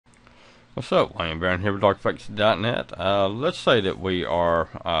What's up, Wayne Barron here with DarkFacts.net. Let's say that we are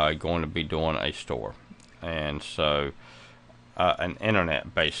going to be doing a store, and so an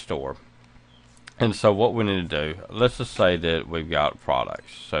internet-based store. And so what we need to do, let's just say that we've got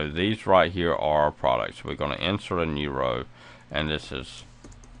products. So these right here are our products. We're going to insert a new row, and this is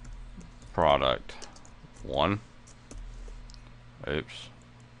product 1. Oops.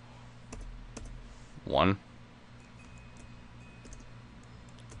 1.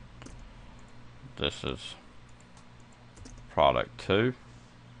 This is product 2.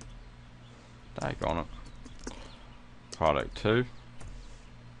 Daggone it. Product 2.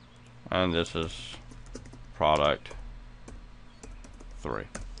 And this is product 3.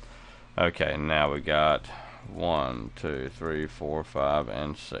 Okay, now we got 1, 2, 3, 4, 5,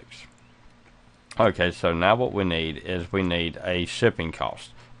 and 6. Okay, so now what we need is we need a shipping cost.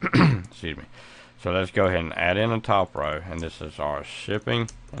 Excuse me. So let's go ahead and add in a top row, and this is our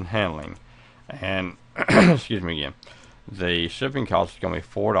shipping and handling. And excuse me again. The shipping cost is going to be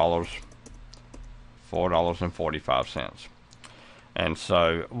 $4.45. And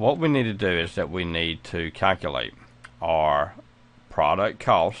so what we need to do is that we need to calculate our product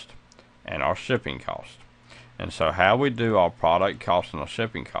cost and our shipping cost. And so how we do our product cost and our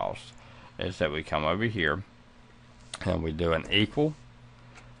shipping cost is that we come over here and we do an equal.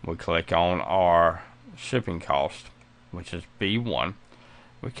 We click on our shipping cost, which is B1.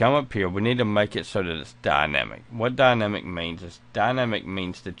 We come up here, we need to make it so that it's dynamic. What dynamic means is dynamic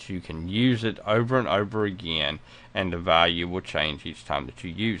means that you can use it over and over again and the value will change each time that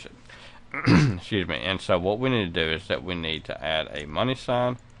you use it. Excuse me. And so what we need to do is that we need to add a money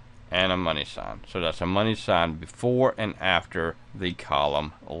sign and a money sign. So that's a money sign before and after the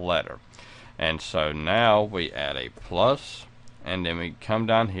column letter. And so now we add a plus, and then we come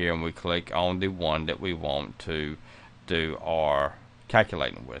down here and we click on the one that we want to do our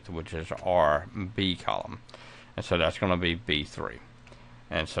calculating with, which is our B column. And so that's going to be B3.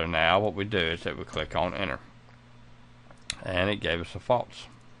 And so now what we do is that we click on enter, and it gave us a false.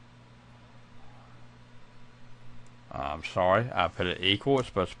 I'm sorry, I put it equal. It's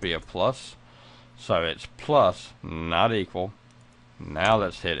supposed to be a plus, so it's plus, not equal. Now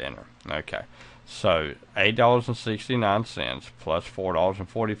let's hit enter. Okay, so $8.69 plus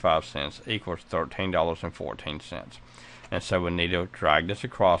 $4.45 equals $13.14. And so we need to drag this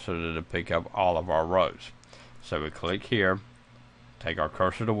across so that it'll pick up all of our rows. So we click here, take our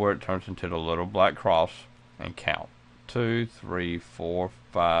cursor to where it turns into the little black cross, and count 2, 3, 4,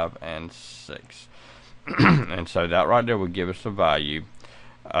 5, and 6. And so that right there will give us the value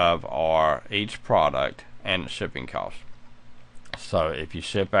of our each product and its shipping cost. So if you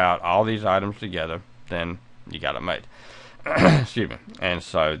ship out all these items together, then you got it made. Excuse me. And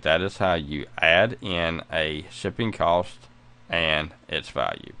so that is how you add in a shipping cost and its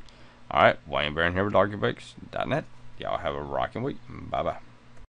value. Alright, Wayne Barron here with DarkFacts.net. Y'all have a rocking week. Bye bye.